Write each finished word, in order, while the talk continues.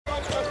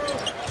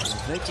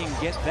they can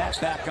get that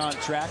back on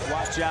track.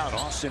 Watch out,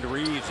 Austin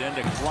Reeves, end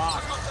of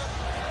clock.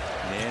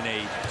 And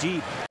a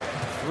deep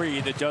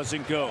three that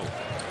doesn't go.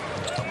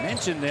 I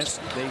mentioned this,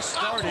 they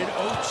started,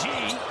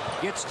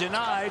 OG gets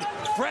denied.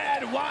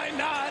 Fred, why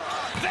not?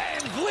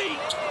 Van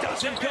Vliet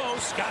doesn't go.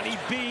 Scottie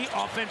B,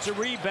 offensive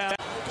rebound.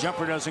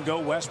 Jumper doesn't go.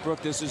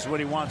 Westbrook, this is what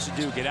he wants to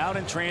do. Get out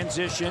in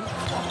transition.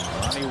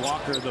 Lonnie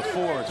Walker, the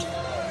fourth.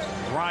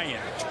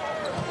 Bryant.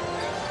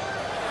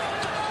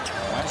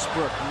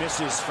 Westbrook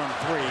misses from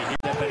three.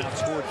 He's been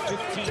outscored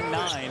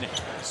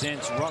 15-9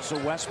 since Russell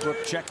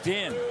Westbrook checked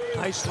in.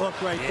 Nice look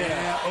right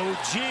there.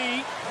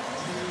 OG.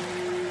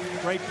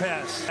 Great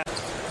pass.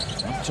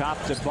 Up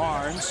top to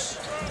Barnes.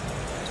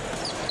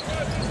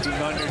 Looking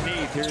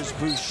underneath. Here's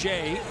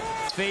Boucher.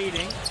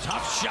 Fading.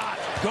 Tough shot.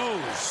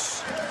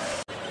 Goes.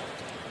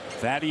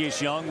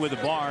 Thaddeus Young with the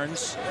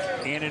Barnes.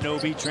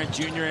 Anunoby, Trent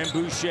Jr. and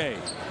Boucher.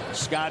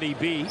 Scottie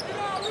B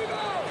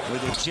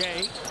with a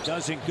J.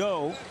 Doesn't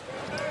go.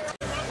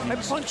 I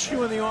punched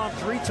you in the arm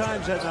 3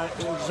 times that night.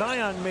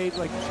 Zion made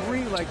like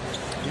 3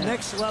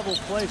 next level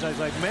plays. I was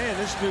like, man,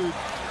 this dude.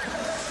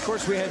 Of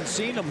course, we hadn't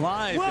seen him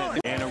live.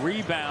 And a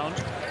rebound.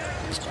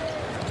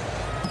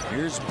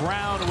 Here's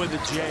Brown with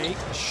a J.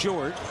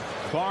 Short.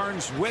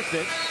 Barnes with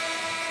it.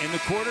 And the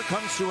quarter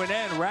comes to an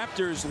end.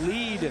 Raptors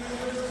lead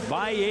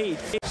by 8.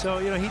 So,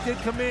 you know, he did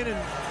come in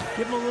and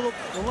give him a little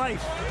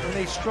life when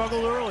they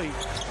struggled early.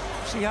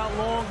 See how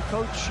long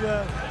Coach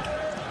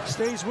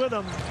stays with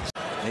them.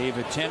 They've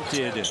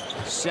attempted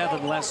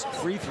 7 less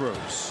free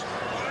throws.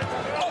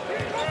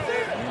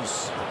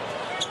 Here's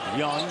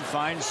Young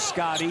finds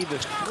Scottie. The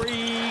 3,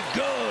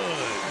 good.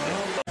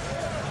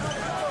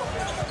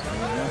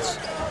 And that's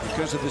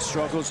because of the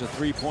struggles of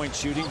 3-point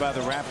shooting by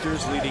the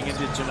Raptors leading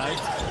into tonight.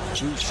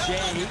 Boucher.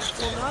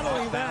 Well, not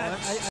only that,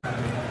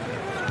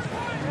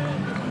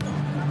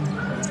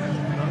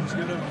 he's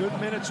getting good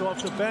minutes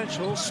off the bench. A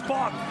little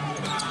spark.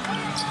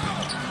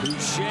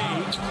 Boucher.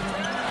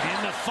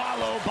 And the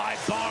follow by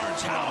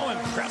Barnes. How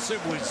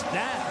impressive was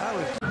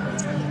that?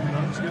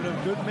 He's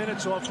getting good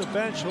minutes off the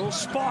bench. A little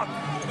spark.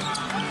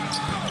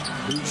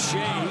 Boucher.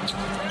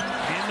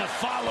 And the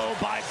follow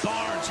by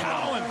Barnes.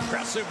 How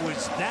impressive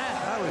was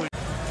that?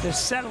 They're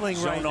settling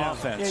Zone right now.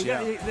 Offense,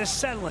 They're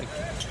settling.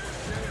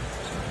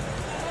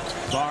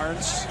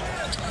 Barnes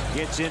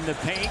gets in the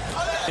paint.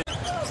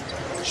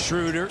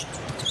 Schroeder.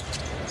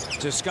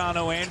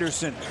 Toscano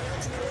Anderson.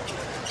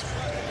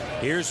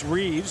 Here's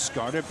Reeves,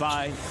 guarded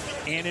by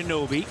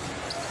Anunoby.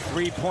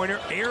 3-pointer,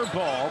 air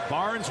ball.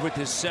 Barnes with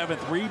his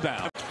 7th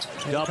rebound.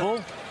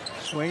 Double.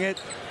 Swing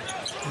it.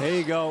 There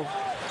you go.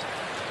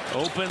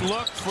 Open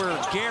look for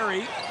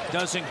Gary.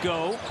 Doesn't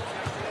go.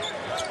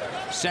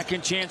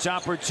 Second chance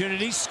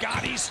opportunity.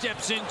 Scottie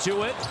steps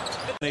into it.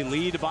 They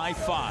lead by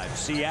 5.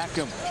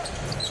 Siakam.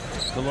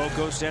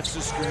 Koloko sets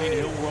the screen.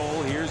 He'll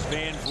roll. Here's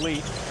Van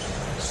Vliet.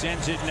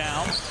 Sends it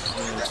now.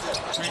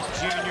 Trent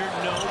Jr.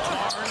 No.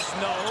 Barnes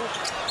no.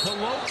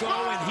 Koloko,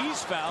 and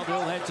he's fouled.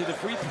 He'll head to the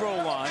free throw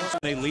line.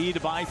 They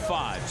lead by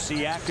 5.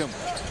 Siakam.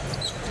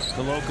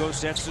 Koloko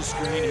sets the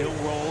screen. He'll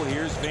roll.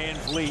 Here's Van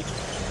Vliet.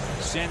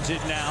 Sends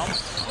it now.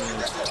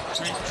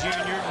 Trent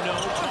Jr. No.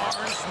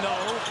 Barnes no.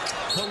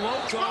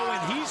 Koloko,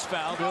 and he's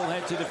fouled. He'll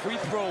head to the free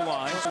throw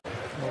line.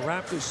 The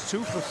Raptors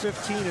 2 for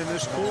 15 in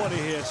this quarter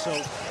here, so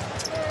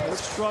they've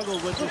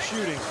struggled with the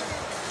shooting.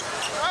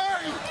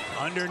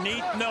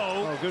 Underneath,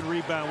 no. Oh, good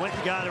rebound. Went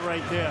and got it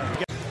right there.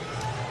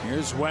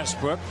 Here's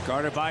Westbrook,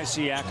 guarded by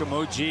Siakam.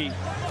 OG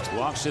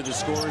walks to the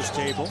scorer's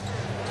table.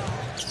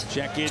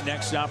 Check in,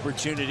 next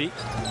opportunity.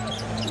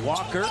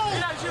 Walker,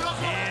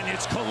 and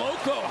it's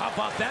Koloko. How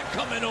about that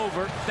coming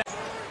over?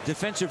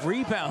 Defensive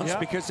rebounds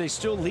because they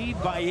still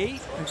lead by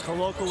 8. And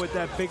Koloko with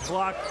that big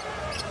block.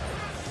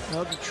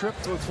 Another trip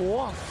for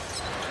 4.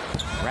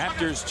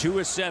 Raptors 2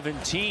 of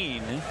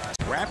 17.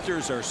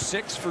 Raptors are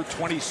 6 for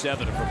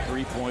 27 from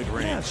 3-point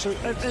range. Yeah, so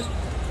and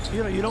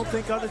you know, you don't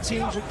think other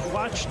teams would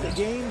watch the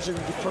games and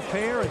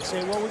prepare and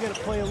say, well, we're going to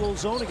play a little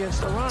zone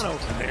against Toronto.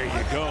 There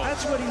you go.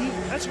 That's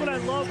what I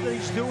love that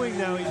he's doing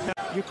now.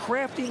 Your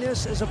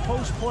craftiness as a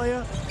post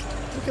player.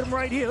 Look at him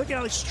right here. Look at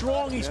how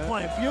strong he's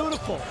playing.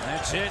 Beautiful.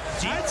 That's it.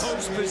 Deep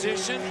post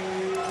position.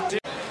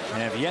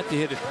 And have yet to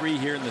hit a 3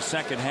 here in the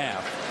second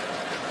half.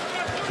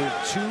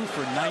 They're 2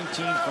 for 19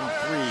 from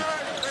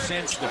 3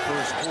 since the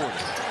first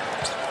quarter.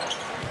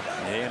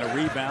 And a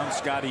rebound,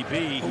 Scottie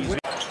B.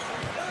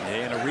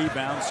 And a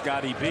rebound,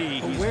 Scottie B.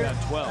 He's got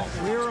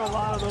 12. Where are a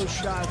lot of those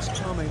shots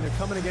coming? They're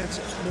coming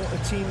against a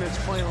team that's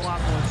playing a lot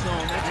more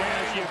zone.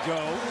 There you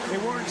go. They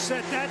weren't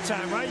set that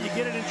time, right? You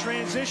get it in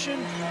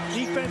transition.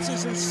 Defense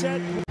isn't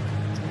set.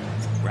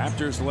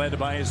 Raptors led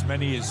by as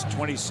many as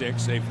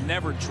 26. They've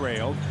never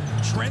trailed.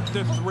 Trent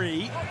the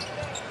 3.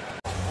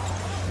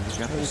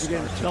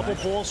 Again, double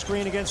ball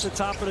screen against the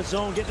top of the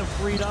zone, getting them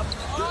freed up.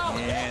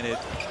 And it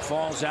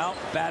falls out,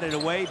 batted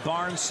away.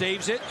 Barnes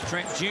saves it.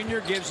 Trent Jr.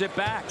 gives it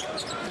back.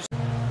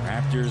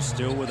 Raptors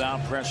still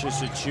without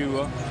Precious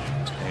Achiuwa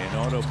and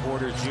Otto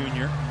Porter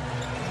Jr.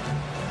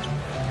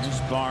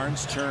 Here's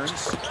Barnes,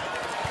 turns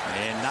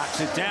and knocks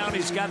it down.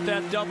 He's got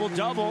that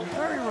double-double.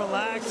 Very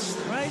relaxed,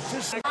 right?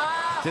 Just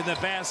to the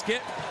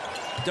basket.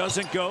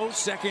 Doesn't go.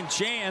 Second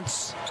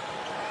chance.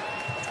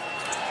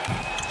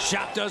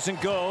 Shot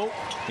doesn't go.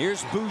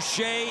 Here's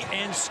Boucher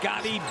and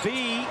Scottie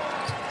B.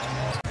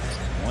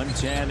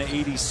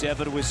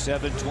 110-87 with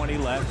 7:20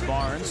 left.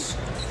 Barnes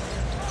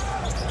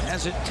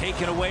has it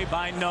taken away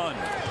by Nunn.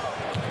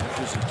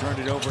 Raptors have turned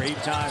it over 8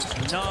 times.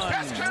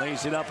 Nunn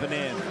lays it up and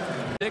in.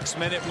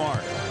 6-minute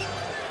mark.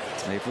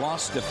 They've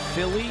lost to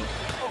Philly.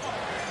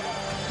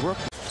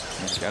 Brooklyn.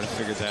 He's got to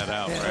figure that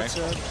out, right?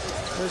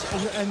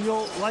 And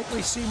you'll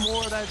likely see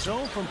more of that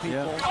zone from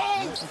people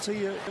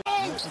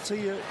until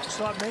you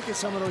start making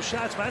some of those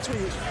shots. But that's where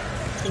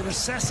the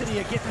necessity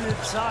of getting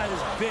inside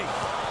is big.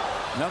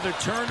 Another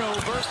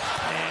turnover,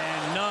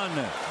 and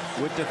Nunn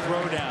with the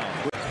throwdown.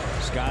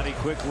 Scottie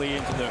quickly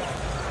into the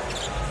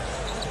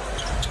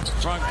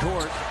front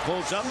court,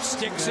 pulls up,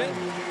 sticks it.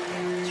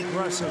 It's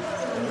aggressive.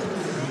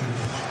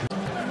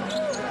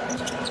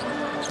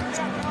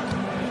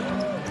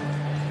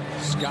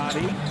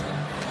 Scottie,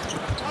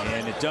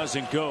 and it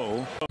doesn't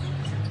go.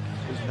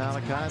 Here's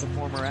Malachi, the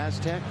former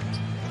Aztec.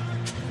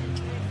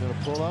 Gonna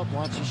pull up,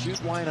 wants to shoot,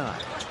 why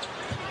not?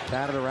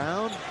 Bat it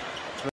around.